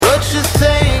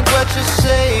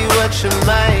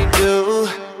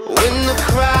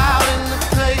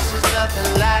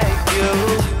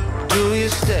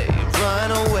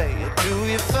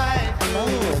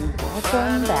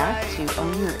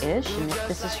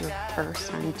is your first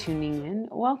time tuning in,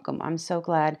 welcome. I'm so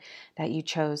glad that you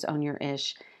chose Own Your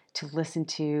Ish to listen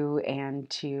to and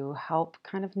to help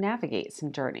kind of navigate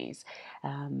some journeys.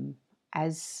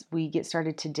 As we get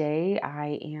started today,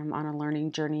 I am on a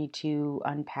learning journey to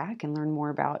unpack and learn more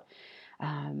about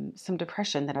some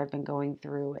depression that I've been going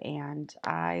through, and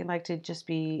I like to just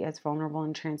be as vulnerable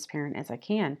and transparent as I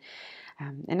can.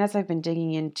 And as I've been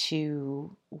digging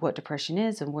into what depression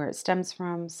is and where it stems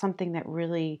from, something that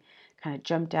really kind of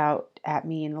jumped out at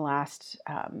me in the last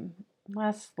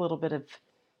little bit of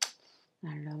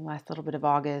last little bit of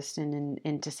August and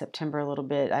into September a little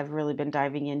bit, I've really been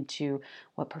diving into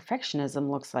what perfectionism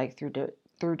looks like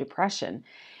through depression.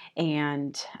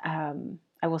 And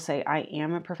I will say I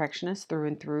am a perfectionist through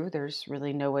and through. There's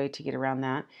really no way to get around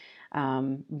that.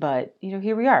 But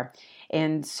here we are.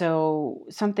 And so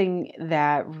something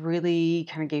that really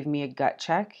kind of gave me a gut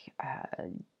check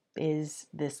is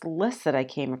this list that I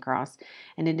came across,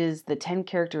 and it is the 10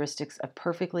 characteristics of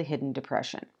perfectly hidden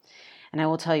depression. And I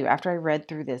will tell you, after I read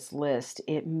through this list,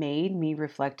 it made me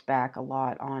reflect back a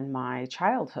lot on my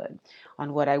childhood,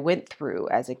 on what I went through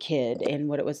as a kid and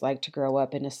what it was like to grow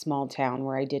up in a small town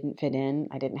where I didn't fit in.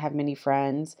 I didn't have many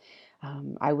friends.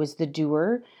 I was the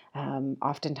doer.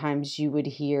 Oftentimes you would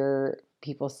hear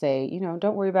people say,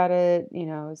 don't worry about it.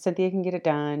 Cynthia can get it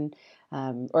done.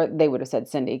 Or they would have said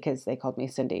Cindy because they called me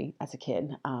Cindy as a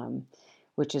kid.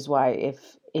 Which is why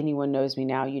if anyone knows me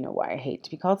now, you know why I hate to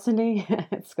be called Cindy.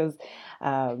 It's because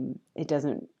it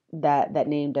doesn't that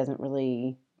name doesn't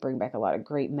really bring back a lot of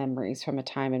great memories from a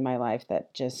time in my life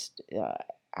that just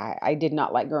I did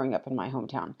not like growing up in my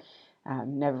hometown.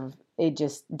 Never, it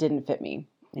just didn't fit me.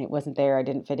 It wasn't there. I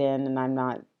didn't fit in, and I'm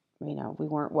not. We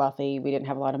weren't wealthy. We didn't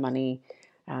have a lot of money.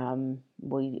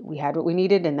 We had what we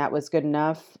needed, and that was good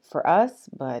enough for us,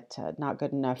 but not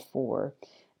good enough for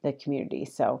the community.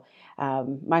 So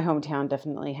my hometown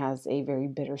definitely has a very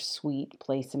bittersweet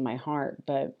place in my heart.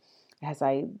 But as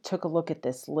I took a look at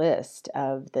this list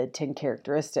of the 10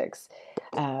 characteristics,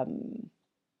 um,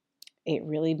 it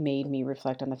really made me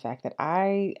reflect on the fact that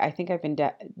I think I've been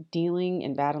dealing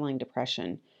and battling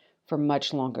depression for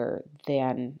much longer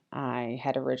than I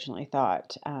had originally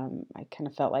thought. I kind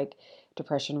of felt like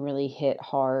depression really hit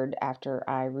hard after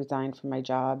I resigned from my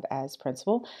job as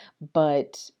principal.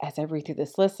 But as I read through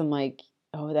this list, I'm like,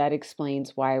 oh, that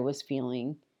explains why I was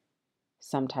feeling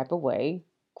some type of way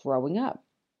growing up.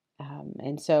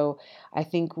 And so I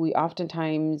think we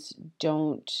oftentimes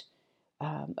don't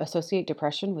associate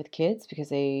depression with kids because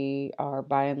they are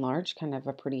by and large kind of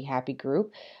a pretty happy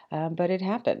group, but it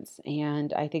happens.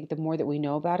 And I think the more that we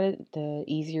know about it, the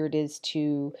easier it is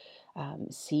to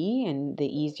see and the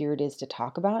easier it is to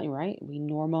talk about, right? We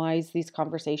normalize these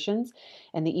conversations,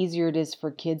 and the easier it is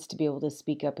for kids to be able to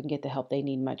speak up and get the help they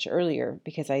need much earlier.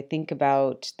 Because I think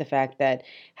about the fact that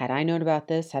had I known about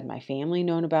this, had my family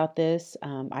known about this,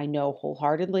 I know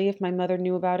wholeheartedly if my mother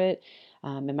knew about it,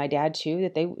 and my dad too,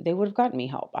 that they would have gotten me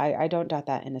help. I don't doubt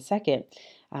that in a second.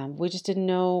 We just didn't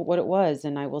know what it was.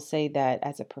 And I will say that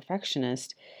as a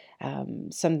perfectionist,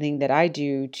 something that I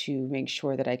do to make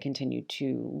sure that I continue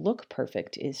to look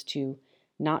perfect is to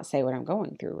not say what I'm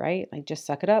going through, right? Like just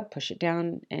suck it up, push it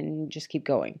down, and just keep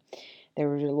going. There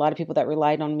were a lot of people that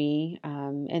relied on me,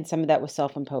 and some of that was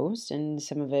self-imposed, and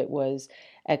some of it was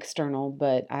external.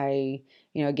 But I,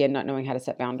 again, not knowing how to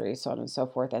set boundaries, so on and so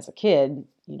forth as a kid,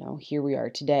 here we are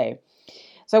today.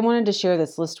 So I wanted to share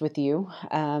this list with you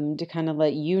to kind of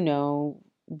let you know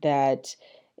that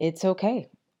it's okay.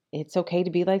 It's okay to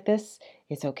be like this.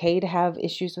 It's okay to have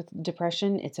issues with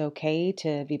depression. It's okay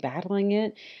to be battling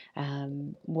it.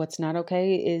 What's not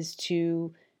okay is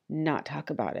to not talk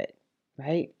about it,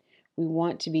 right? We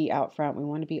want to be out front. We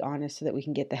want to be honest so that we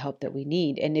can get the help that we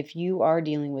need. And if you are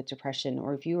dealing with depression,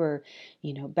 or if you are,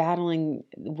 battling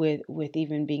with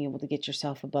even being able to get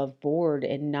yourself above board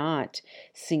and not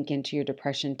sink into your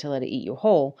depression to let it eat you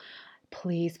whole,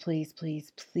 please, please,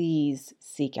 please, please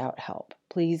seek out help.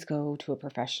 Please go to a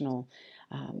professional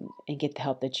and get the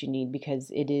help that you need,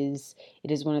 because it is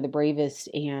one of the bravest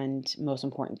and most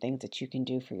important things that you can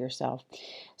do for yourself.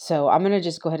 So I'm going to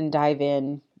just go ahead and dive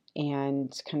in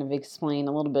and kind of explain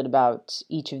a little bit about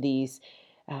each of these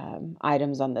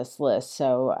items on this list.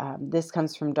 So this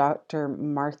comes from Dr.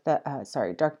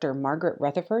 Margaret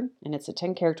Rutherford, and it's the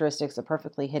 10 characteristics of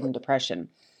perfectly hidden depression.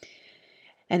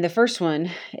 And the first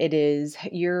one, it is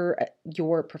you're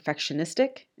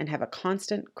perfectionistic and have a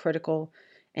constant critical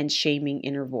and shaming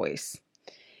inner voice.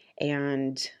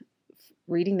 And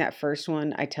reading that first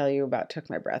one, I tell you about took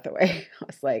my breath away. I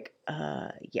was like,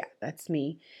 yeah, that's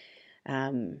me.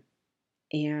 And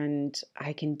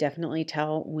I can definitely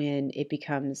tell when it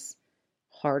becomes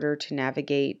harder to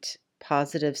navigate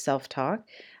positive self-talk,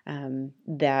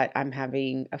 that I'm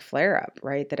having a flare up,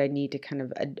 right? That I need to kind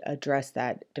of address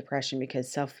that depression,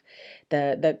 because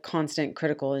the constant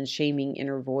critical and shaming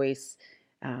inner voice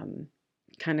um,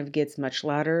 kind of gets much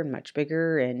louder and much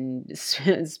bigger and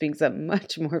speaks up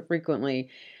much more frequently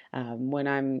when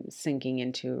I'm sinking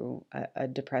into a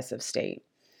depressive state.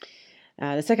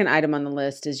 The second item on the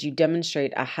list is you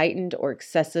demonstrate a heightened or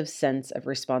excessive sense of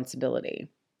responsibility.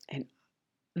 And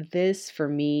this, for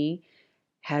me,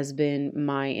 has been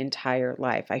my entire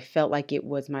life. I felt like it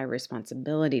was my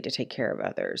responsibility to take care of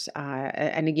others.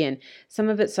 And again, some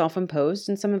of it self imposed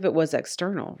and some of it was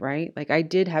external, right? Like I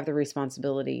did have the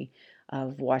responsibility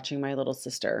of watching my little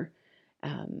sister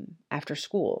after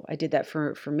school. I did that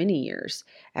for many years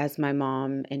as my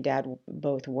mom and dad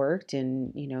both worked.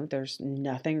 And, there's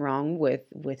nothing wrong with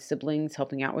siblings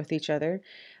helping out with each other.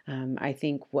 I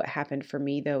think what happened for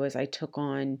me, though, is I took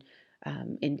on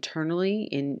internally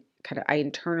in kind of I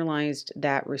internalized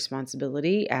that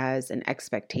responsibility as an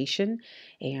expectation.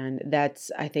 And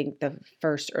that's, I think, the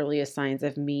first earliest signs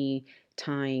of me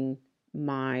tying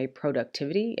my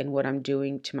productivity and what I'm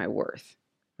doing to my worth,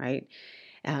 right?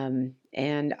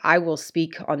 And I will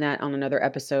speak on that on another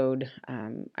episode.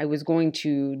 I was going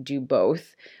to do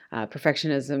both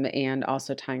perfectionism and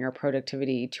also tying our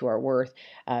productivity to our worth,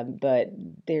 but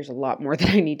there's a lot more that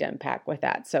I need to unpack with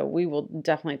that. So we will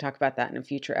definitely talk about that in a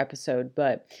future episode.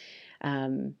 But,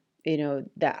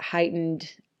 that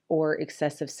heightened or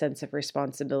excessive sense of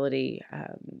responsibility.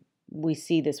 We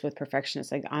see this with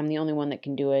perfectionists. Like, I'm the only one that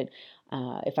can do it.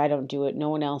 If I don't do it, no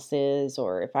one else is.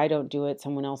 Or if I don't do it,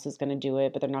 someone else is going to do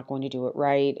it, but they're not going to do it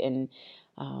right. And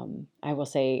I will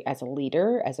say, as a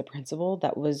leader, as a principal,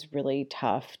 that was really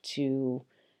tough to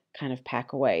kind of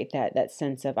pack away that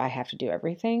sense of I have to do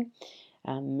everything.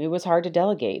 It was hard to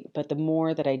delegate, but the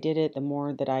more that I did it, the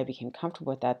more that I became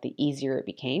comfortable with that, the easier it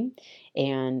became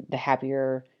and the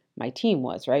happier my team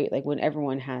was, right? Like when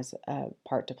everyone has a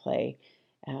part to play,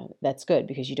 that's good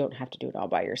because you don't have to do it all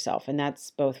by yourself. And that's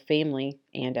both family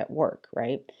and at work,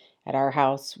 right? At our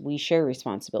house, we share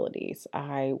responsibilities.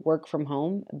 I work from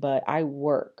home, but I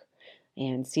work.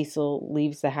 And Cecil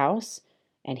leaves the house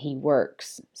and he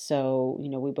works. So,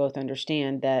 we both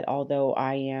understand that although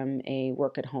I am a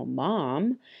work at home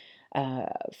mom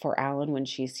for Alan when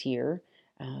she's here,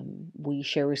 we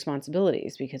share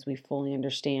responsibilities because we fully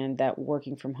understand that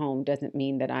working from home doesn't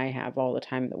mean that I have all the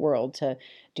time in the world to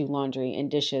do laundry and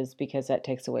dishes because that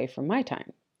takes away from my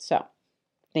time. So,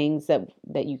 things that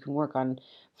you can work on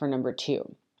for number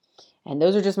two. And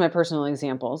those are just my personal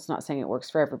examples, not saying it works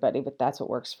for everybody, but that's what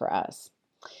works for us.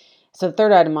 So, the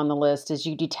third item on the list is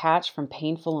you detach from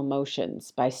painful emotions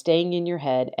by staying in your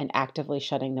head and actively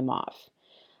shutting them off.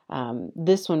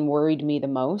 This one worried me the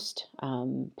most,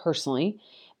 personally,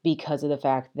 because of the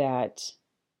fact that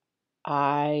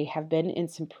I have been in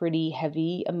some pretty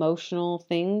heavy emotional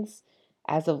things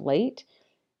as of late,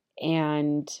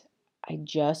 and I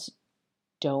just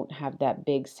don't have that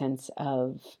big sense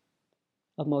of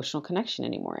emotional connection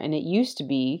anymore. And it used to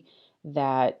be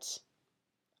that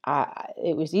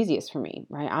it was easiest for me,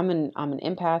 right? I'm an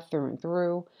empath through and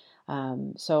through,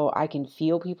 so I can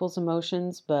feel people's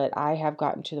emotions, but I have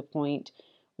gotten to the point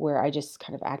where I just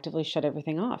kind of actively shut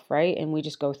everything off, right? And we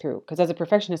just go through because as a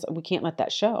perfectionist, we can't let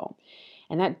that show,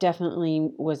 and that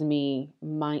definitely was me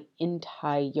my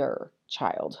entire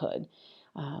childhood.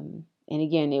 And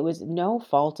again, it was no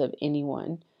fault of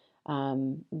anyone,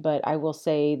 but I will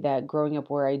say that growing up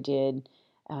where I did.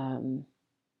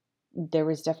 There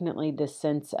was definitely this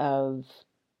sense of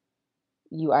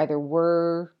you either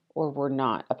were or were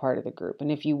not a part of the group.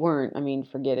 And if you weren't, I mean,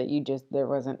 forget it. There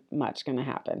wasn't much going to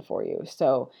happen for you.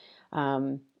 So,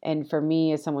 and for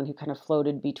me, as someone who kind of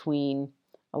floated between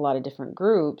a lot of different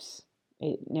groups,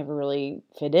 it never really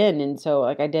fit in. And so,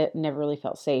 like, never really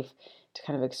felt safe to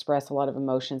kind of express a lot of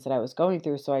emotions that I was going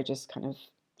through. So I just kind of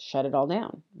shut it all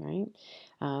down, right?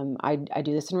 I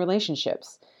do this in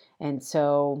relationships. And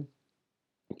so,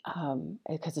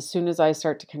 because as soon as I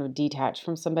start to kind of detach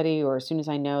from somebody, or as soon as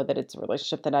I know that it's a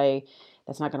relationship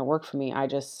that's not going to work for me, I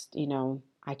just,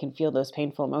 I can feel those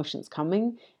painful emotions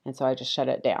coming, and so I just shut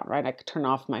it down, right? I could turn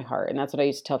off my heart, and that's what I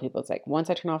used to tell people. It's like once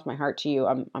I turn off my heart to you,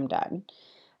 I'm done.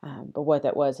 But what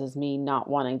that was is me not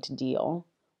wanting to deal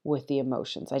with the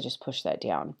emotions. I just pushed that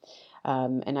down,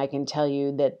 and I can tell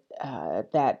you that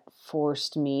that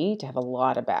forced me to have a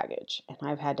lot of baggage, and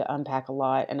I've had to unpack a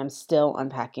lot, and I'm still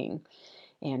unpacking.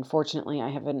 And fortunately, I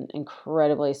have an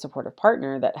incredibly supportive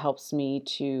partner that helps me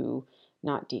to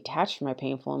not detach from my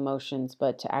painful emotions,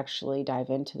 but to actually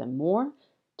dive into them more,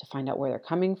 to find out where they're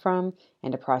coming from,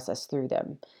 and to process through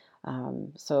them.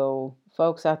 So,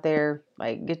 folks out there,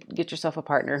 like get yourself a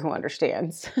partner who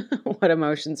understands what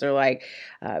emotions are like,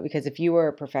 because if you are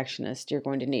a perfectionist, you're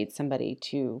going to need somebody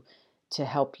to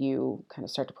help you kind of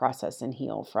start to process and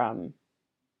heal from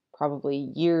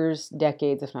probably years,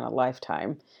 decades, if not a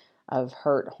lifetime of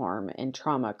hurt, harm, and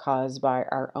trauma caused by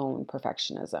our own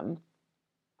perfectionism.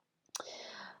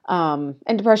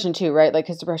 And depression too, right? Like,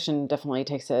 because depression definitely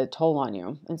takes a toll on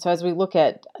you. And so, as we look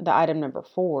at the item number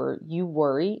 4, you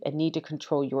worry and need to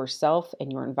control yourself and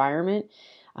your environment.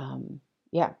 Um,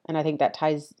 yeah, and I think that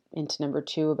ties into number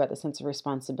 2 about the sense of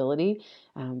responsibility,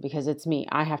 because it's me.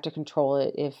 I have to control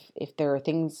it. If there are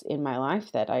things in my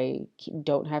life that I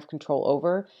don't have control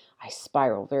over, I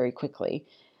spiral very quickly.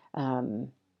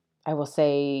 Um, I will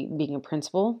say, being a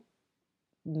principal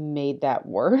made that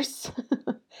worse.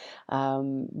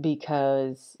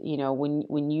 Because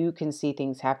when you can see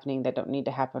things happening that don't need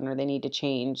to happen, or they need to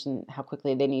change, and how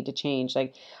quickly they need to change,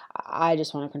 like, I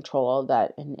just want to control all of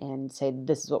that and say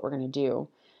this is what we're going to do.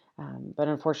 But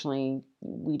unfortunately,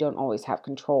 we don't always have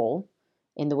control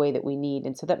in the way that we need,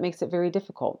 and so that makes it very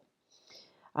difficult.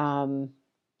 um,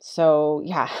 so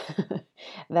yeah,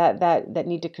 that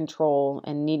need to control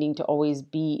and needing to always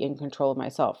be in control of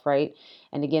myself, right?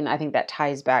 And again, I think that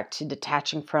ties back to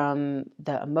detaching from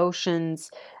the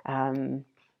emotions, um,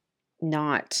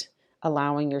 not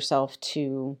allowing yourself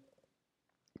to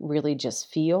really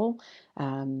just feel,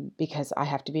 because I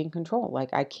have to be in control. Like,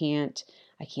 I can't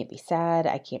be sad,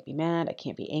 I can't be mad, I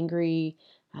can't be angry,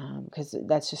 because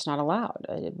that's just not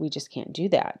allowed. We just can't do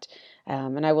that.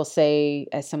 And I will say,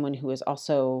 as someone who is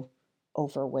also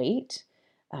overweight,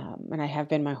 and I have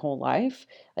been my whole life,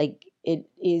 like, it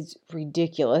is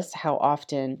ridiculous how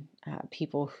often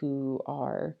people who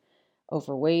are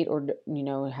overweight, or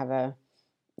have a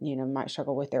might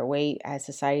struggle with their weight, as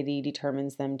society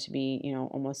determines them to be,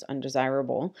 almost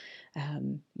undesirable.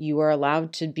 You are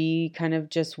allowed to be kind of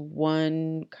just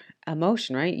one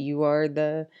emotion, right? You're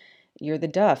the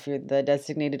duff, you're the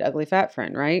designated ugly fat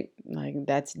friend, right? Like,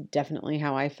 that's definitely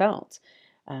how I felt.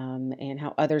 And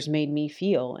how others made me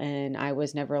feel. And I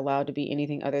was never allowed to be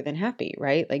anything other than happy,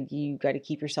 right? Like, you got to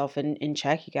keep yourself in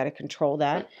check. You got to control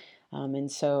that.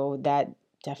 And so that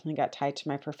definitely got tied to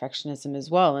my perfectionism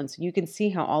as well. And so you can see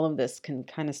how all of this can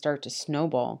kind of start to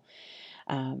snowball.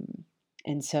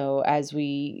 And so as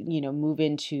we, move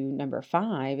into number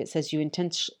 5, it says you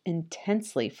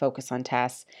intensely focus on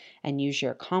tasks and use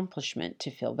your accomplishment to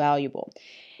feel valuable.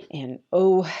 And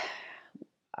oh,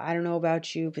 I don't know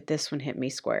about you, but this one hit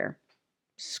me square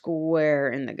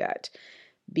in the gut,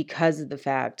 because of the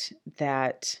fact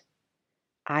that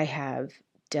I have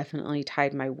definitely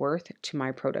tied my worth to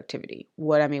my productivity,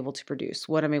 what I'm able to produce,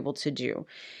 what I'm able to do.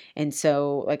 And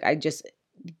so, like, I just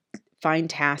find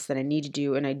tasks that I need to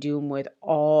do, and I do them with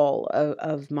all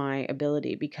of my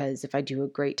ability, because if I do a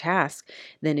great task,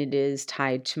 then it is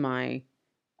tied to my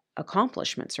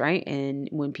accomplishments, right? And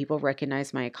when people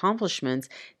recognize my accomplishments,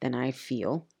 then I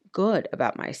feel good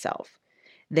about myself.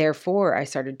 Therefore, I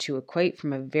started to equate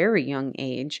from a very young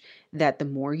age that the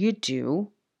more you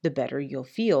do, the better you'll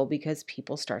feel, because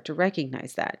people start to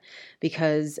recognize that.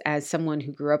 Because as someone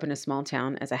who grew up in a small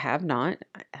town, as I have not,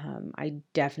 I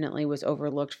definitely was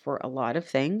overlooked for a lot of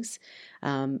things.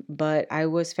 But I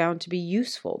was found to be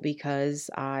useful because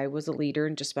I was a leader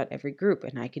in just about every group,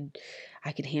 and I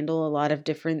could handle a lot of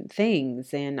different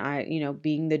things. And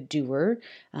being the doer,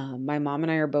 my mom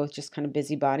and I are both just kind of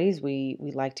busybodies. We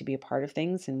like to be a part of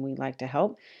things, and we like to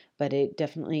help, but it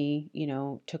definitely,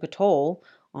 took a toll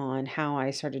on how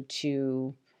I started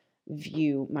to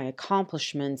view my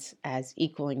accomplishments as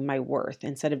equaling my worth,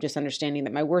 instead of just understanding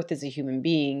that my worth as a human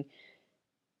being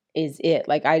is it.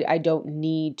 Like, I don't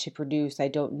need to produce, I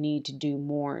don't need to do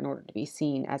more in order to be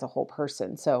seen as a whole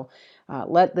person. So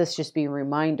let this just be a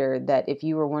reminder that if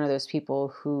you are one of those people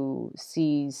who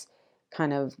sees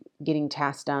kind of getting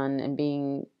tasks done and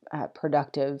being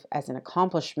productive as an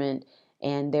accomplishment,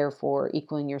 and therefore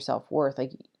equaling your self-worth,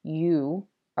 like, you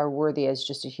are worthy as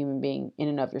just a human being in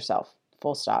and of yourself,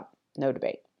 full stop, no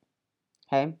debate.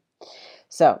 Okay.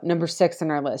 So, number 6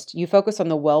 on our list, you focus on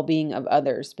the well-being of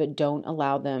others, but don't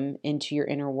allow them into your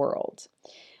inner world.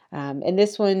 And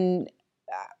this one,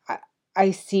 I,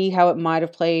 I see how it might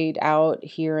have played out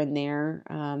here and there,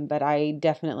 but I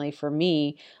definitely, for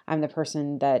me, I'm the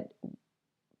person that,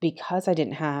 because I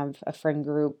didn't have a friend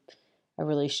group, a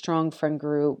really strong friend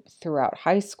group throughout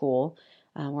high school,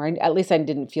 or at least I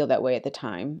didn't feel that way at the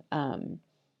time.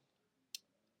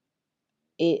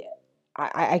 It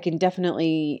I can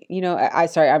definitely,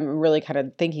 sorry, I'm really kind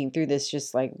of thinking through this,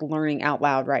 just like learning out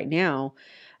loud right now.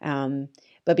 Um,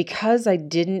 but because I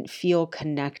didn't feel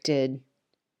connected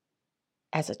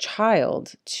as a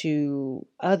child to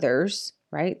others,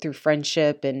 right? Through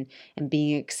friendship and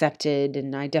being accepted.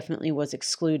 And I definitely was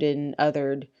excluded and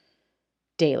othered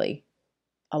daily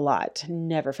a lot.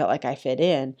 Never felt like I fit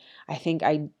in. I think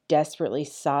I desperately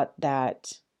sought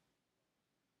that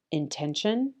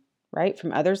intention, right,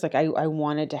 from others. Like I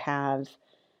wanted to have,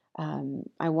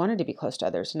 I wanted to be close to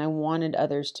others and I wanted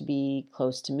others to be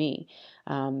close to me.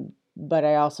 But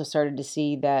I also started to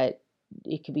see that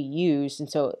it could be used. And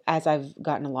so as I've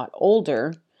gotten a lot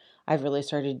older, I've really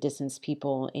started to distance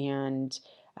people. And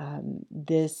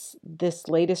this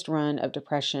latest run of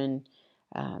depression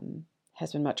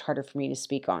has been much harder for me to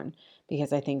speak on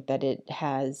because I think that it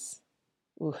has,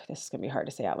 ooh, this is going to be hard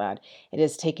to say out loud. It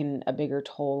has taken a bigger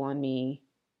toll on me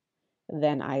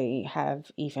than I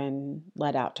have even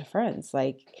let out to friends.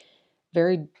 Like,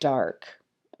 very dark,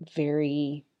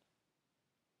 very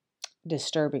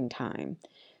disturbing time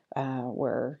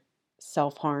where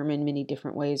self harm in many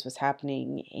different ways was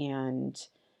happening. And,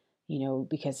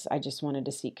 because I just wanted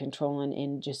to seek control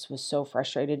and just was so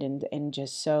frustrated and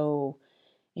just so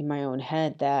in my own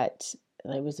head that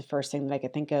it was the first thing that I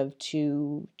could think of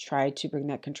to try to bring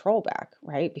that control back,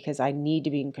 right? Because I need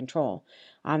to be in control.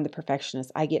 I'm the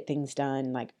perfectionist. I get things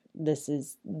done. Like this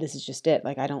is just it.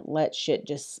 Like I don't let shit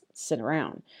just sit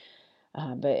around.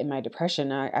 But in my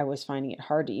depression, I was finding it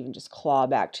hard to even just claw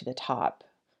back to the top.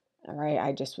 All right,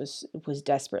 I just was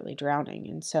desperately drowning,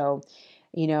 and so,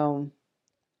 you know,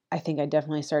 I think I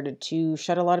definitely started to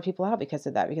shut a lot of people out because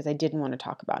of that, because I didn't want to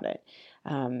talk about it.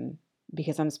 Um,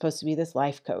 because I'm supposed to be this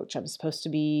life coach. I'm supposed to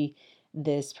be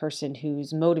this person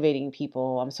who's motivating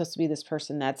people. I'm supposed to be this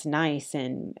person that's nice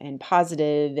and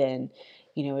positive and,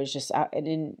 is just out.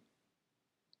 And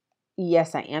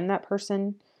yes, I am that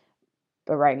person,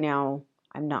 but right now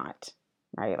I'm not,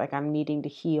 right? Like I'm needing to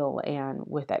heal. And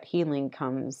with that healing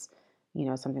comes,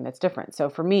 something that's different. So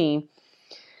for me,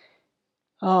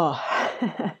 oh,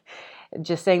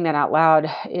 just saying that out loud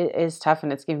is tough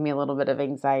and it's giving me a little bit of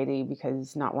anxiety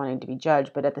because not wanting to be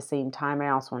judged, but at the same time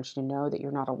I also want you to know that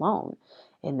you're not alone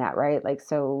in that, right? Like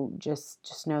so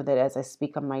just know that as I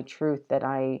speak on my truth that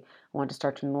I want to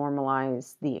start to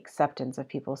normalize the acceptance of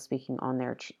people speaking on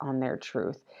their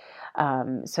truth.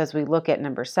 So as we look at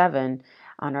number 7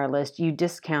 on our list, you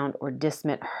discount or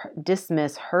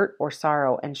dismiss hurt or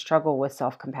sorrow and struggle with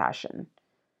self-compassion.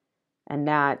 And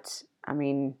that, I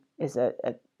mean, is a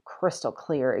crystal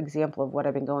clear example of what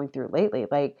I've been going through lately.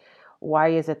 Like, why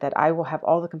is it that I will have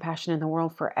all the compassion in the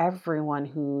world for everyone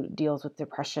who deals with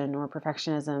depression or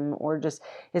perfectionism or just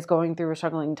is going through a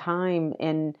struggling time?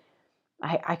 And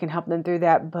I can help them through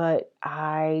that, but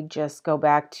I just go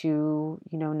back to,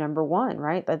 number 1,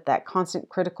 right? That constant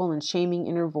critical and shaming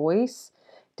inner voice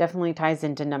definitely ties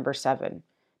into number 7,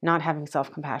 not having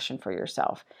self-compassion for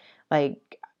yourself.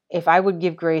 Like, if I would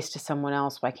give grace to someone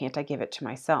else, why can't I give it to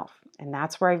myself? And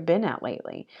that's where I've been at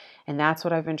lately. And that's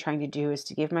what I've been trying to do is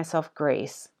to give myself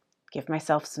grace, give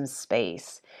myself some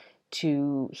space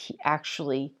to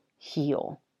actually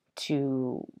heal,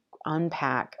 to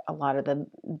unpack a lot of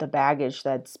the baggage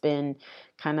that's been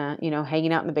kind of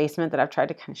hanging out in the basement that I've tried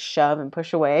to kind of shove and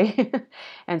push away.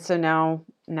 And so now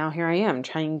here I am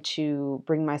trying to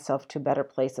bring myself to a better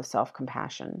place of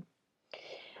self-compassion.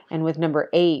 And with number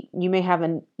 8, you may have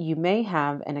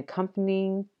an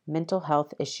accompanying mental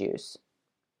health issues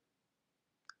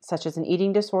such as an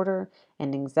eating disorder,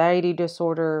 an anxiety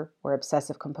disorder, or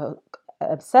obsessive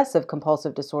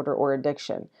compulsive disorder or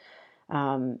addiction.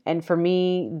 And for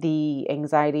me, the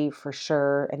anxiety for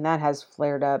sure, and that has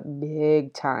flared up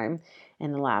big time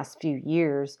in the last few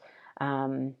years.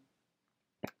 Um,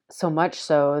 so much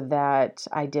so that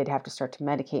I did have to start to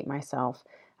medicate myself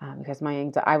because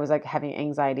I was like having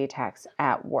anxiety attacks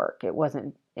at work.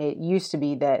 It used to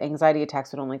be that anxiety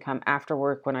attacks would only come after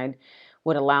work when I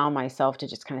would allow myself to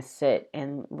just kind of sit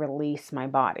and release my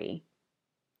body,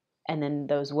 and then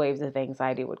those waves of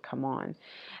anxiety would come on.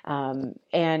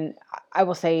 And I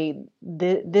will say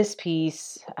this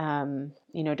piece,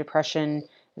 depression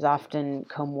is often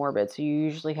comorbid. So you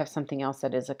usually have something else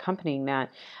that is accompanying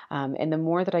that. And the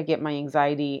more that I get my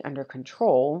anxiety under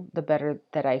control, the better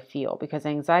that I feel, because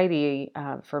anxiety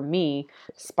for me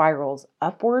spirals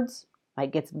upwards,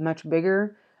 like gets much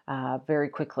bigger very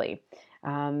quickly.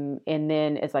 And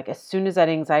then it's like as soon as that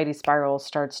anxiety spiral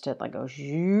starts to like go,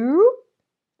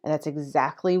 and that's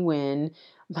exactly when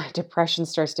my depression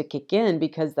starts to kick in,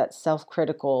 because that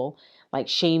self-critical, like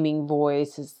shaming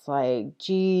voice is like,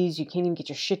 geez, you can't even get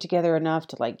your shit together enough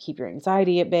to like keep your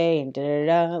anxiety at bay and da da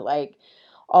da. Like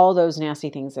all those nasty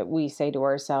things that we say to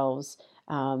ourselves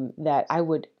that I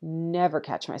would never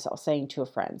catch myself saying to a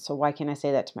friend. So why can't I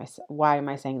say that to myself? Why am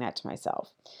I saying that to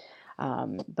myself?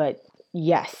 But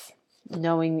yes,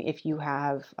 knowing if you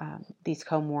have these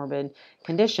comorbid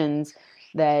conditions,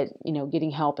 that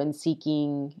getting help and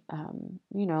seeking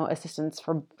assistance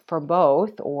for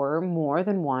both or more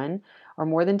than one or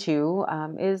more than two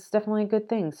is definitely a good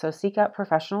thing. So seek out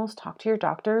professionals, talk to your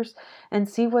doctors, and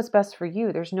see what's best for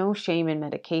you. There's no shame in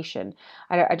medication.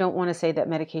 I don't want to say that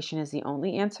medication is the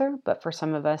only answer, but for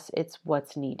some of us, it's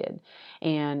what's needed.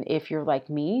 And if you're like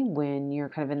me, when you're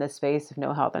kind of in the space of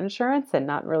no health insurance and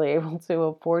not really able to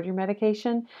afford your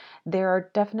medication, there are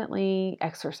definitely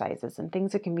exercises and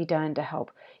things that can be done to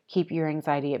help keep your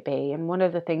anxiety at bay. And one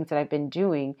of the things that I've been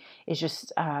doing is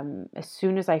just as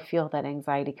soon as I feel that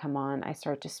anxiety come on, I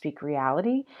start to speak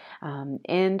reality,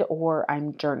 and or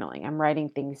I'm journaling. I'm writing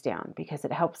things down because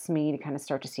it helps me to kind of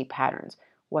start to see patterns.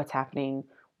 What's happening?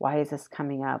 Why is this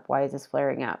coming up? Why is this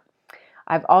flaring up?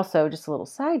 I've also, just a little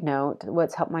side note,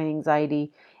 what's helped my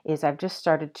anxiety is I've just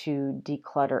started to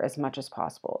declutter as much as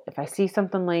possible. If I see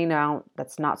something laying out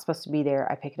that's not supposed to be there,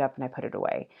 I pick it up and I put it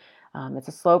away. It's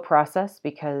a slow process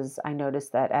because I notice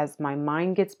that as my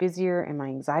mind gets busier and my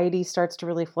anxiety starts to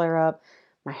really flare up,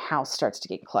 my house starts to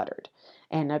get cluttered.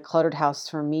 And a cluttered house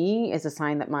for me is a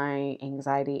sign that my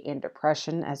anxiety and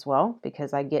depression as well,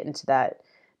 because I get into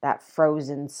that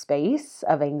frozen space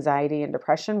of anxiety and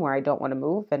depression where I don't want to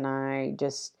move, and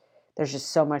there's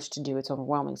just so much to do. It's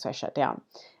overwhelming. So I shut down.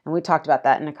 And we talked about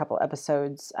that in a couple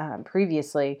episodes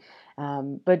previously.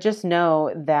 But just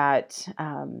know that,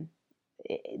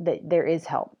 that there is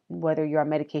help, whether you're on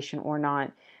medication or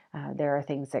not. There are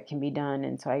things that can be done.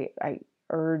 And so I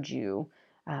urge you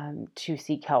to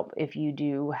seek help if you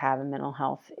do have a mental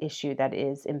health issue that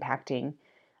is impacting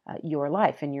your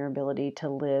life and your ability to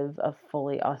live a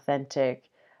fully authentic,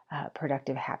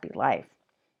 productive, happy life.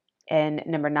 And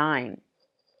number 9,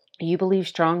 you believe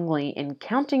strongly in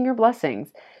counting your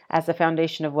blessings as the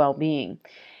foundation of well-being.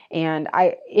 And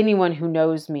anyone who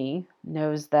knows me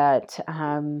knows that,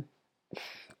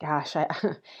 gosh, I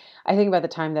think about the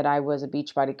time that I was a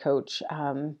Beachbody coach,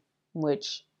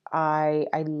 which I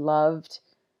loved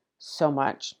so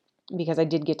much because I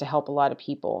did get to help a lot of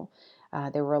people.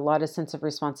 There were a lot of sense of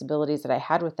responsibilities that I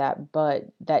had with that, but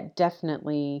that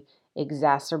definitely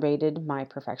exacerbated my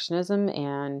perfectionism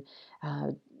and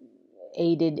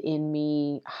aided in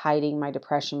me hiding my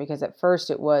depression, because at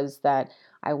first it was that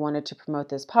I wanted to promote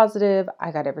this positive.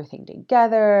 I got everything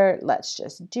together. Let's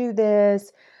just do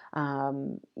this.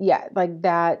 Yeah, like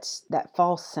that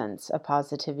false sense of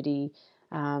positivity,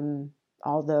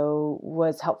 although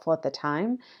was helpful at the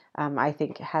time. I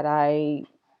think had I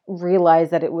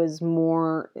realized that it was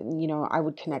more, I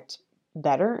would connect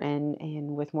better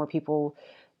and with more people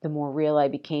the more real I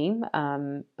became.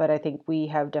 But I think we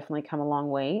have definitely come a long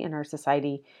way in our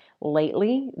society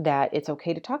lately, that it's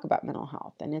okay to talk about mental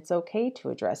health and it's okay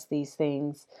to address these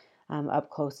things up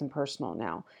close and personal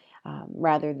now.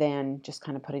 Rather than just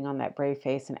kind of putting on that brave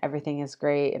face and everything is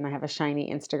great and I have a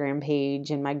shiny Instagram page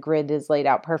and my grid is laid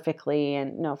out perfectly,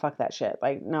 and no, fuck that shit.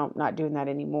 Like, no, not doing that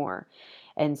anymore.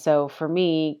 And so for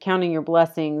me, counting your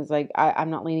blessings, like I'm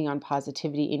not leaning on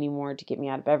positivity anymore to get me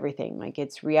out of everything. Like,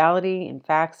 it's reality and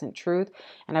facts and truth.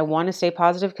 And I want to stay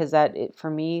positive because for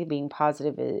me, being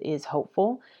positive is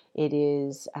hopeful. It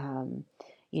is,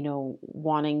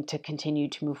 wanting to continue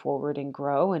to move forward and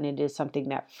grow. And it is something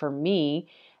that for me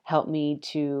helped me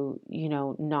to,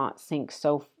 not sink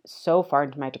so far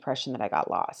into my depression that I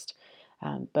got lost.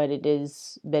 But it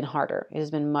has been harder. It has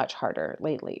been much harder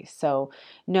lately. So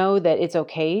know that it's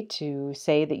okay to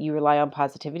say that you rely on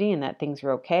positivity and that things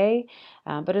are okay.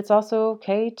 But it's also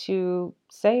okay to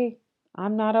say,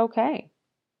 I'm not okay.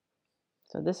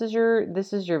 So this is your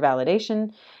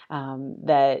validation.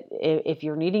 That if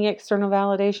you're needing external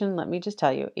validation, let me just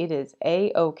tell you, it is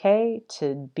a-okay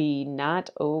to be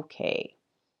not okay.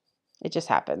 It just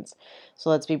happens. So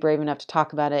let's be brave enough to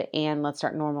talk about it, and let's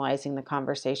start normalizing the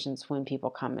conversations when people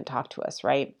come and talk to us,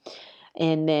 right?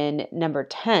 And then number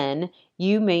 10,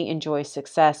 you may enjoy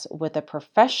success with a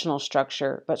professional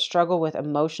structure, but struggle with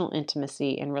emotional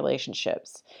intimacy in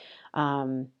relationships.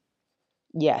 Um,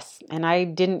 yes, and I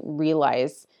didn't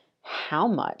realize how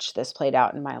much this played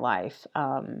out in my life.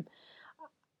 I'm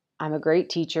a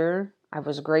great teacher. I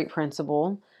was a great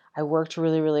principal. I worked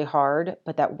really, really hard,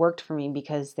 but that worked for me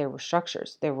because there were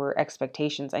structures, there were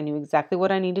expectations. I knew exactly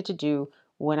what I needed to do,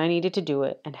 when I needed to do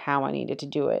it, and how I needed to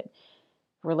do it.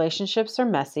 Relationships are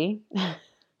messy,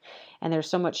 and there's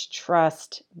so much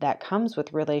trust that comes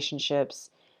with relationships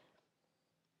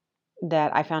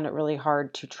that I found it really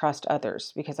hard to trust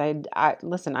others because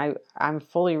I'm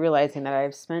fully realizing that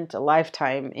I've spent a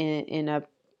lifetime in a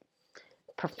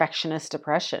perfectionist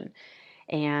depression.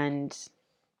 And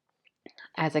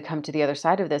as I come to the other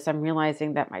side of this, I'm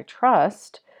realizing that my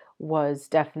trust was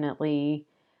definitely,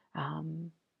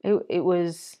 it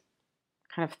was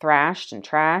kind of thrashed and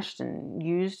trashed and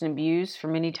used and abused for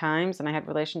many times. And I had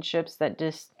relationships that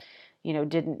just,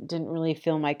 didn't really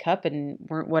fill my cup and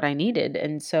weren't what I needed.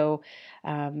 And so,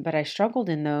 but I struggled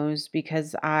in those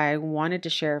because I wanted to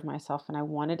share of myself and I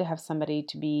wanted to have somebody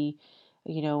to be,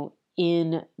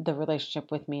 in the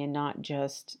relationship with me and not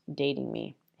just dating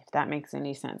me, if that makes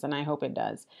any sense. And I hope it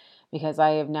does, because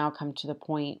I have now come to the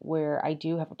point where I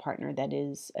do have a partner that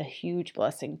is a huge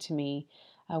blessing to me,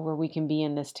 where we can be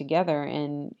in this together,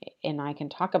 and I can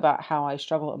talk about how I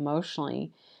struggle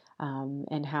emotionally,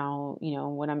 and how,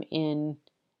 when I'm in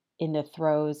the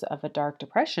throes of a dark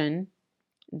depression,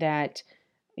 that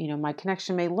my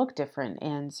connection may look different.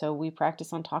 And so we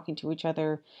practice on talking to each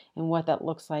other and what that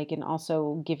looks like, and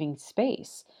also giving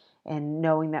space and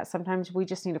knowing that sometimes we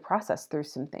just need to process through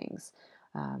some things.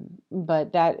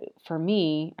 But that, for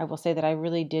me, I will say that I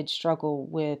really did struggle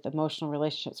with emotional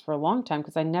relationships for a long time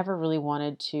because I never really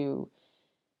wanted to,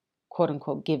 quote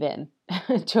unquote, give in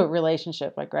to a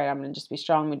relationship. Like, right, I'm going to just be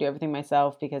strong and do everything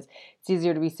myself because it's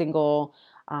easier to be single.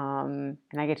 And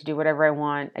I get to do whatever I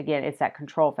want. Again, it's that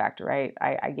control factor, right?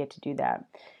 I get to do that.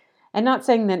 And not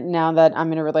saying that now that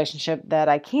I'm in a relationship that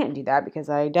I can't do that, because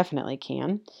I definitely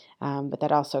can. But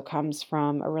that also comes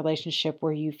from a relationship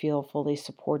where you feel fully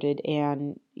supported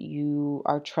and you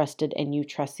are trusted and you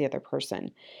trust the other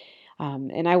person.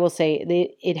 And I will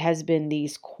say it has been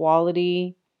these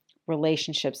quality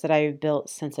relationships that I have built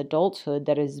since adulthood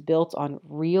that is built on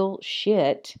real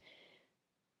shit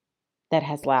that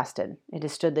has lasted. It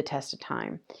has stood the test of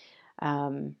time.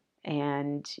 And,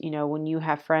 when you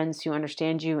have friends who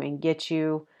understand you and get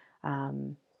you,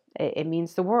 it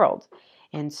means the world.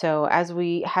 And so as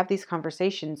we have these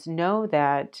conversations, know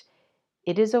that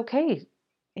it is okay.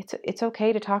 It's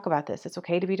okay to talk about this. It's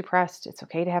okay to be depressed. It's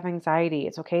okay to have anxiety.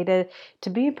 It's okay to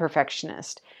be a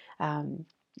perfectionist.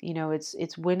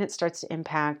 It's when it starts to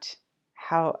impact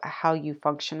how you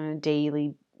function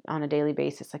on a daily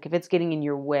basis. Like if it's getting in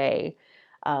your way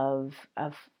of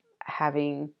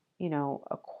having,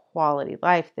 a quality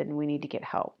life, then we need to get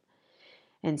help.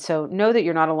 And so know that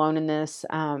you're not alone in this.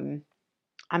 I'm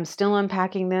still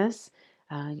unpacking this.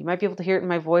 You might be able to hear it in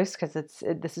my voice because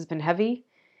this has been heavy.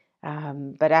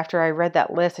 But after I read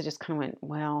that list, I just kind of went,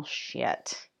 well,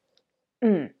 shit.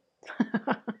 Mm.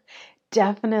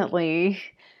 Definitely,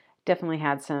 definitely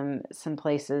had some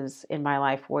places in my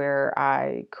life where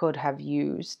I could have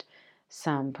used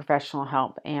some professional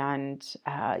help, and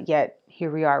yet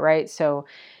here we are, right? So,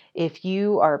 if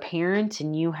you are a parent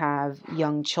and you have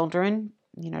young children,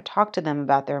 talk to them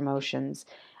about their emotions,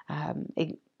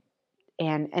 and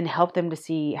help them to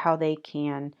see how they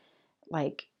can,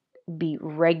 like, be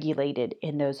regulated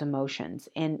in those emotions,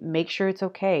 and make sure it's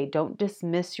okay. Don't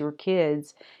dismiss your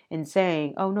kids in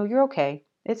saying, "Oh no, you're okay.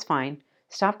 It's fine.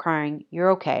 Stop crying.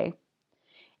 You're okay."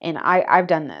 And I've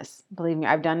done this. Believe me,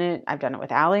 I've done it. I've done it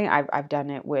with Allie. I've done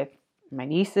it with my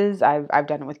nieces. I've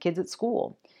done it with kids at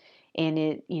school.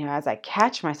 And as I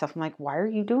catch myself, I'm like, why are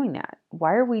you doing that?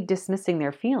 Why are we dismissing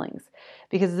their feelings?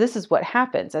 Because this is what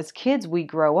happens. As kids, we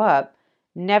grow up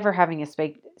never having a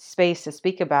space to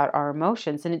speak about our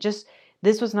emotions. And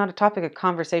this was not a topic of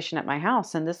conversation at my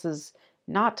house. And this is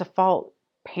not to fault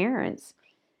parents.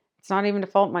 It's not even to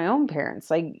fault my own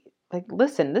parents.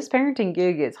 Listen, this parenting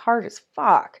gig is hard as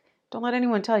fuck. Don't let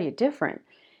anyone tell you different.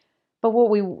 But what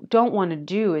we don't want to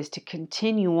do is to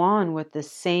continue on with the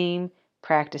same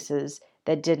practices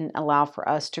that didn't allow for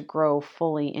us to grow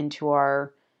fully into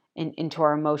our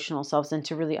emotional selves and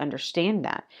to really understand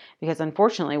that. Because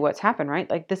unfortunately, what's happened, right?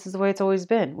 Like this is the way it's always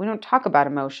been. We don't talk about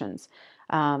emotions.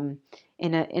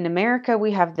 In America,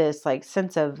 we have this like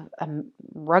sense of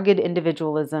rugged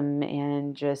individualism,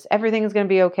 and just everything is going to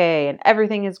be okay and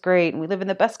everything is great, and we live in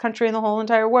the best country in the whole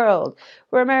entire world.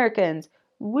 We're Americans.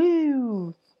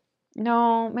 Woo!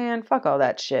 No, man, fuck all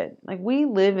that shit. Like, we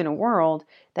live in a world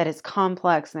that is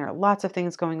complex, and there are lots of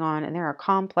things going on, and there are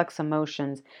complex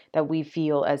emotions that we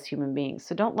feel as human beings.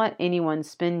 So don't let anyone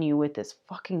spin you with this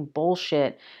fucking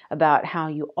bullshit about how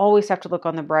you always have to look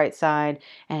on the bright side,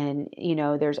 and,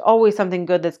 there's always something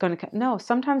good that's going to come. No,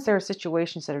 sometimes there are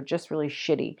situations that are just really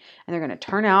shitty, and they're going to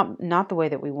turn out not the way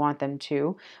that we want them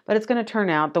to, but it's going to turn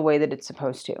out the way that it's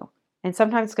supposed to. And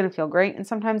sometimes it's going to feel great and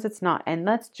sometimes it's not. And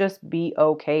let's just be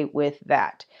okay with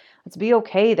that. Let's be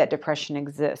okay that depression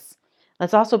exists.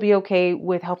 Let's also be okay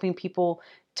with helping people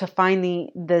to find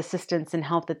the assistance and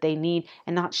help that they need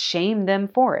and not shame them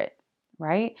for it,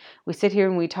 right? We sit here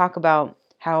and we talk about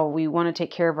how we want to take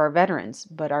care of our veterans,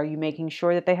 but are you making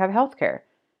sure that they have health care?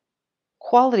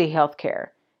 Quality health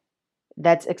care.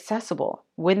 that's accessible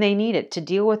when they need it to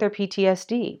deal with their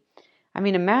PTSD. I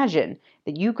mean, imagine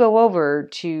that you go over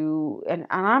to, and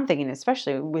I'm thinking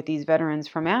especially with these veterans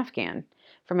from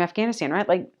Afghanistan, right?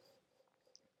 Like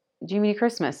Jiminy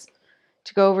Christmas,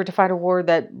 to go over to fight a war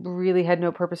that really had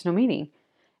no purpose, no meaning.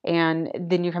 And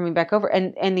then you're coming back over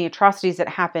and the atrocities that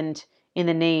happened in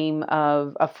the name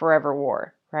of a forever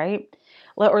war, right?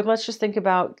 Or let's just think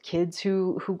about kids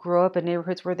who grow up in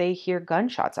neighborhoods where they hear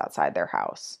gunshots outside their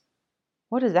house.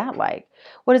 What is that like?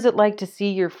 What is it like to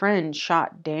see your friend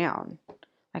shot down?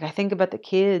 Like, I think about the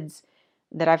kids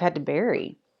that I've had to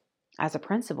bury as a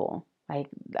principal, like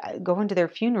going to their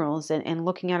funerals and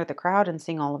looking out at the crowd and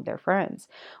seeing all of their friends.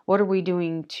 What are we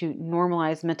doing to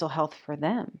normalize mental health for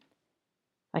them?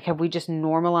 Like, have we just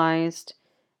normalized,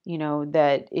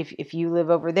 that if you live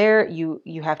over there,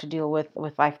 you have to deal with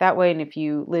life that way, and if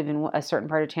you live in a certain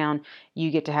part of town,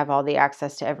 you get to have all the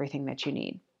access to everything that you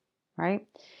need, right?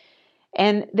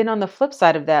 And then on the flip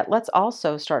side of that, let's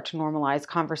also start to normalize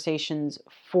conversations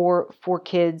for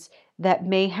kids that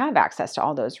may have access to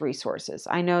all those resources.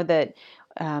 I know that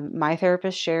my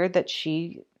therapist shared that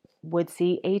she would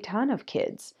see a ton of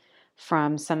kids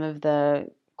from some of the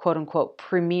quote unquote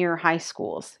premier high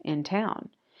schools in town.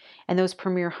 And those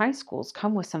premier high schools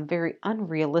come with some very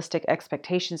unrealistic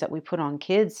expectations that we put on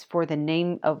kids for the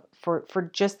name of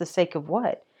for just the sake of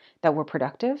what? That we're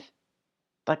productive?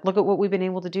 Like, look at what we've been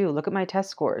able to do. Look at my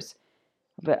test scores.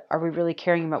 But are we really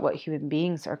caring about what human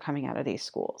beings are coming out of these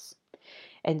schools?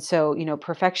 And so,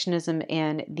 perfectionism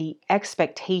and the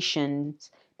expectations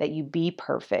that you be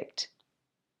perfect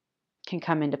can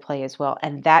come into play as well.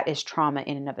 And that is trauma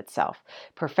in and of itself.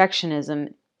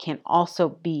 Perfectionism can also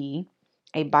be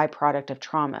a byproduct of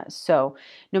trauma. So,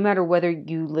 no matter whether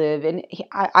you live in,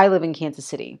 I live in Kansas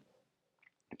City.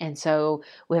 And so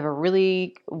we have a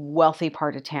really wealthy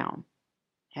part of town,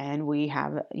 and we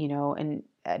have an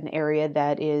area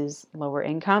that is lower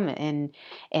income,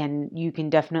 and you can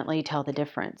definitely tell the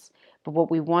difference. But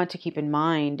what we want to keep in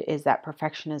mind is that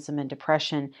perfectionism and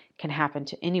depression can happen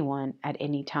to anyone at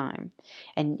any time.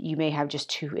 And you may have just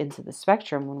two ends of the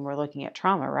spectrum when we're looking at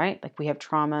trauma, right? Like, we have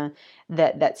trauma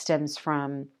that stems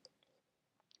from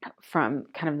kind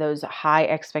of those high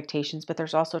expectations, but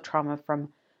there's also trauma from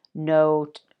no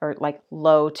or like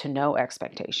low to no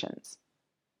expectations.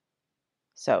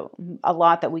 So a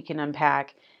lot that we can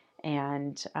unpack,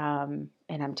 and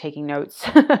I'm taking notes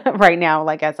right now,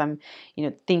 like as I'm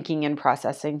thinking and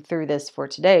processing through this for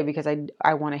today, because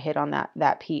I want to hit on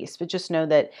that piece. But just know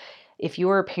that if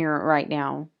you're a parent right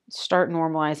now, start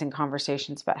normalizing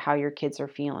conversations about how your kids are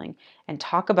feeling, and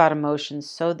talk about emotions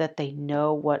so that they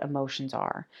know what emotions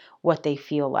are, what they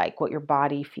feel like, what your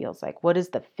body feels like, what is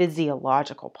the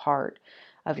physiological part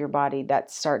of your body that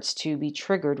starts to be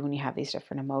triggered when you have these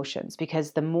different emotions.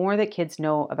 Because the more that kids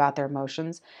know about their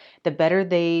emotions, the better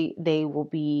they will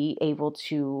be able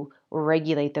to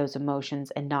regulate those emotions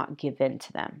and not give in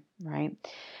to them, right?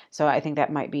 So I think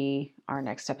that might be our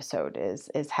next episode,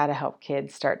 is how to help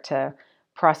kids start to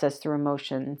process through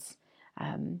emotions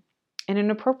in an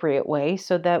appropriate way,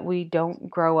 so that we don't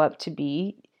grow up to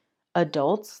be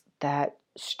adults that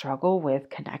struggle with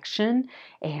connection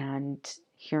and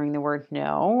hearing the word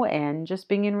no and just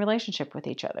being in relationship with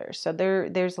each other. So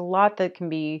there's a lot that can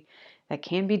be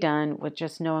done with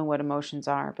just knowing what emotions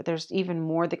are, but there's even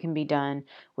more that can be done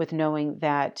with knowing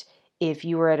that if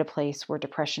you are at a place where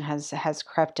depression has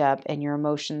crept up and your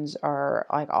emotions are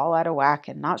like all out of whack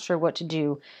and not sure what to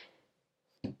do,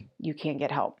 you can't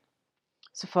get help.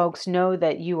 So, folks, know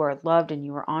that you are loved and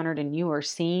you are honored and you are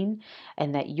seen,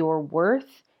 and that your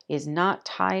worth is not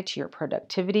tied to your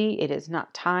productivity. It is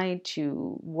not tied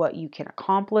to what you can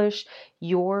accomplish.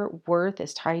 Your worth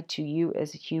is tied to you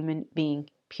as a human being,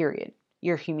 period.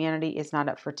 Your humanity is not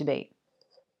up for debate.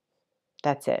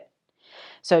 That's it.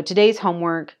 So, today's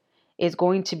homework is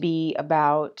going to be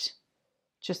about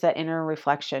just that inner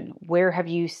reflection. Where have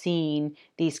you seen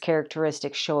these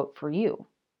characteristics show up for you?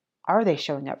 Are they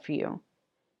showing up for you?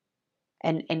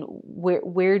 And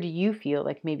where do you feel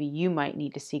like maybe you might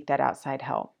need to seek that outside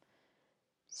help?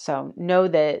 So know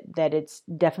that it's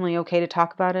definitely okay to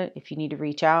talk about it. If you need to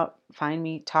reach out, find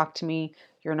me, talk to me.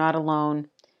 You're not alone,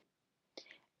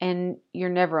 and you're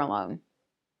never alone.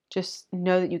 Just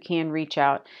know that you can reach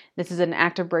out. This is an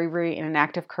act of bravery and an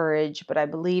act of courage, but I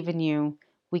believe in you.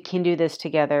 We can do this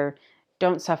together.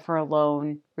 Don't suffer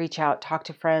alone. Reach out, talk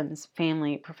to friends,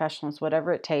 family, professionals,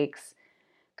 whatever it takes,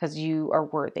 because you are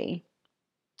worthy.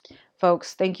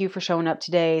 Folks, thank you for showing up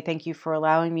today. Thank you for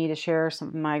allowing me to share some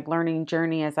of my learning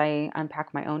journey as I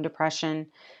unpack my own depression.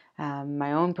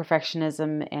 my own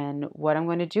perfectionism and what I'm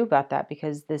going to do about that,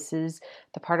 because this is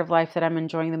the part of life that I'm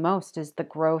enjoying the most, is the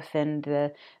growth and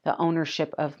the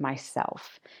ownership of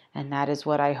myself. And that is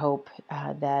what I hope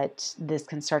that this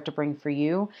can start to bring for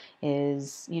you,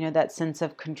 is, that sense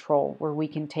of control where we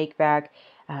can take back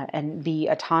and be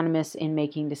autonomous in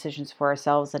making decisions for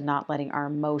ourselves and not letting our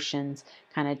emotions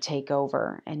kind of take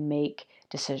over and make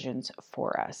decisions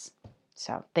for us.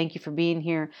 So thank you for being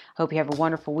here. Hope you have a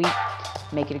wonderful week.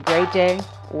 Make it a great day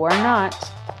or not.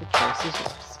 The choice is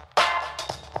yours.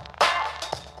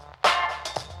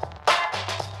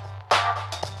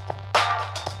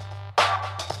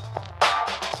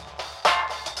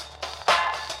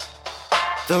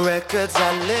 The records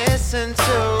I listen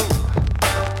to,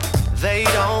 they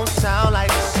don't sound like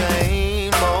the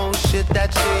same old shit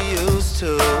that you used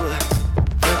to.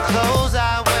 The clothes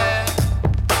I wear,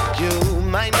 you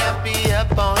might not be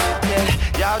up on it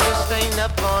yet. Y'all just ain't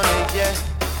up on it yet.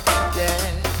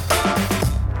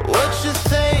 What you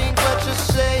think, what you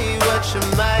say, what you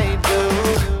might do,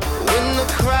 when the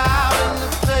crowd in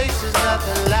the place is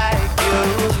nothing like you.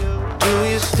 Do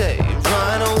you stay,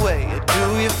 run away, or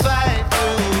do you fight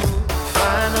through?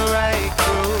 Find the right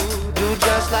crew, do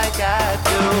just like I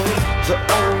do. The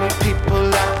only people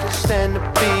I can stand to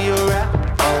be around,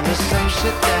 on the same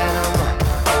shit that I'm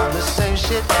on the same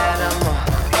shit that I'm on.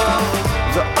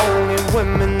 The only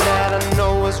women that I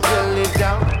know is really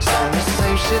down, on the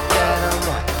same shit that I'm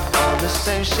on the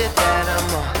same shit that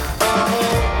I'm on.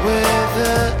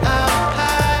 Whether I'm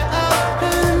high up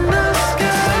in the sky,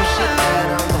 same shit that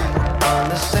I'm on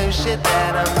the same shit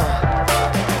that I'm on.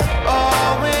 Or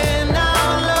when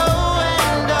I'm low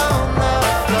and on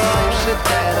the floor, same shit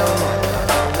that I'm on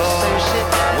the same shit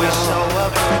that we show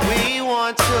up when we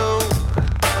want to,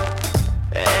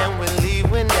 and we leave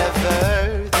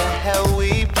whenever the hell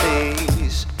we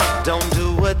please. Don't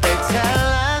do what they tell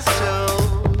us to.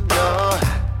 No,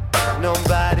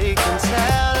 nobody can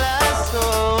tell us who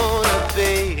to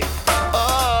be.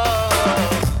 Oh,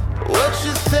 what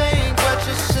you think, what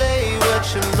you say, what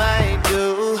you might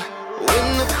do, when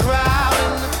the crowd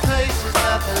in the place is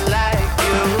nothing like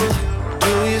you.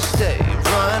 Do you stay,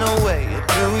 run away, or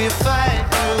do you fight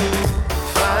through?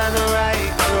 Find the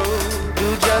right crew, do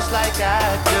just like I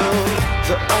do.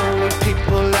 The only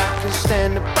people I can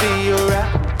stand to be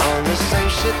around, on the same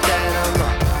shit that I'm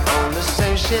on the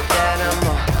same shit that I'm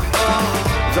on.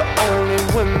 The only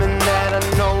women that I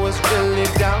know is really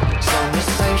down, on the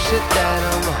same shit that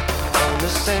I'm on the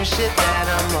same shit that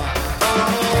I'm on.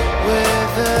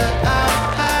 Whether I'm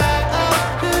high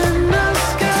up in the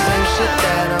sky, same shit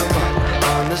that I'm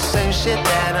on the same shit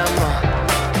that I'm on.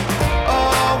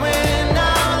 Or when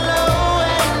I'm low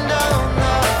and on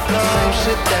the floor, same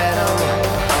shit that I'm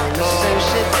on the same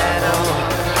shit that I'm on.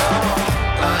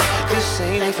 This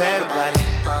scene ain't for everybody,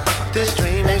 this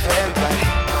dream ain't for everybody,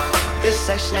 this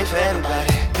section ain't for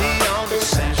everybody. Be on the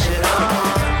same shit I'm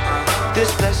on.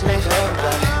 This blessing ain't for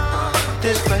everybody,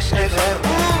 this question ain't for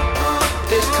everybody,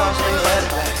 this cost ain't for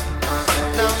everybody.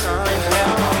 No, ain't for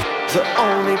everybody. The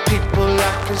only people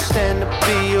I can stand to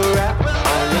be around,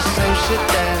 on the same shit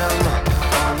that I'm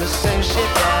on the same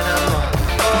shit that I'm on.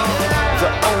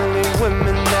 The only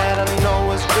women that I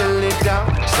know is really down,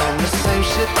 on the same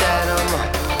shit that I'm on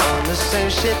the same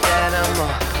shit that I'm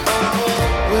on.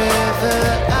 Whether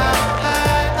I'm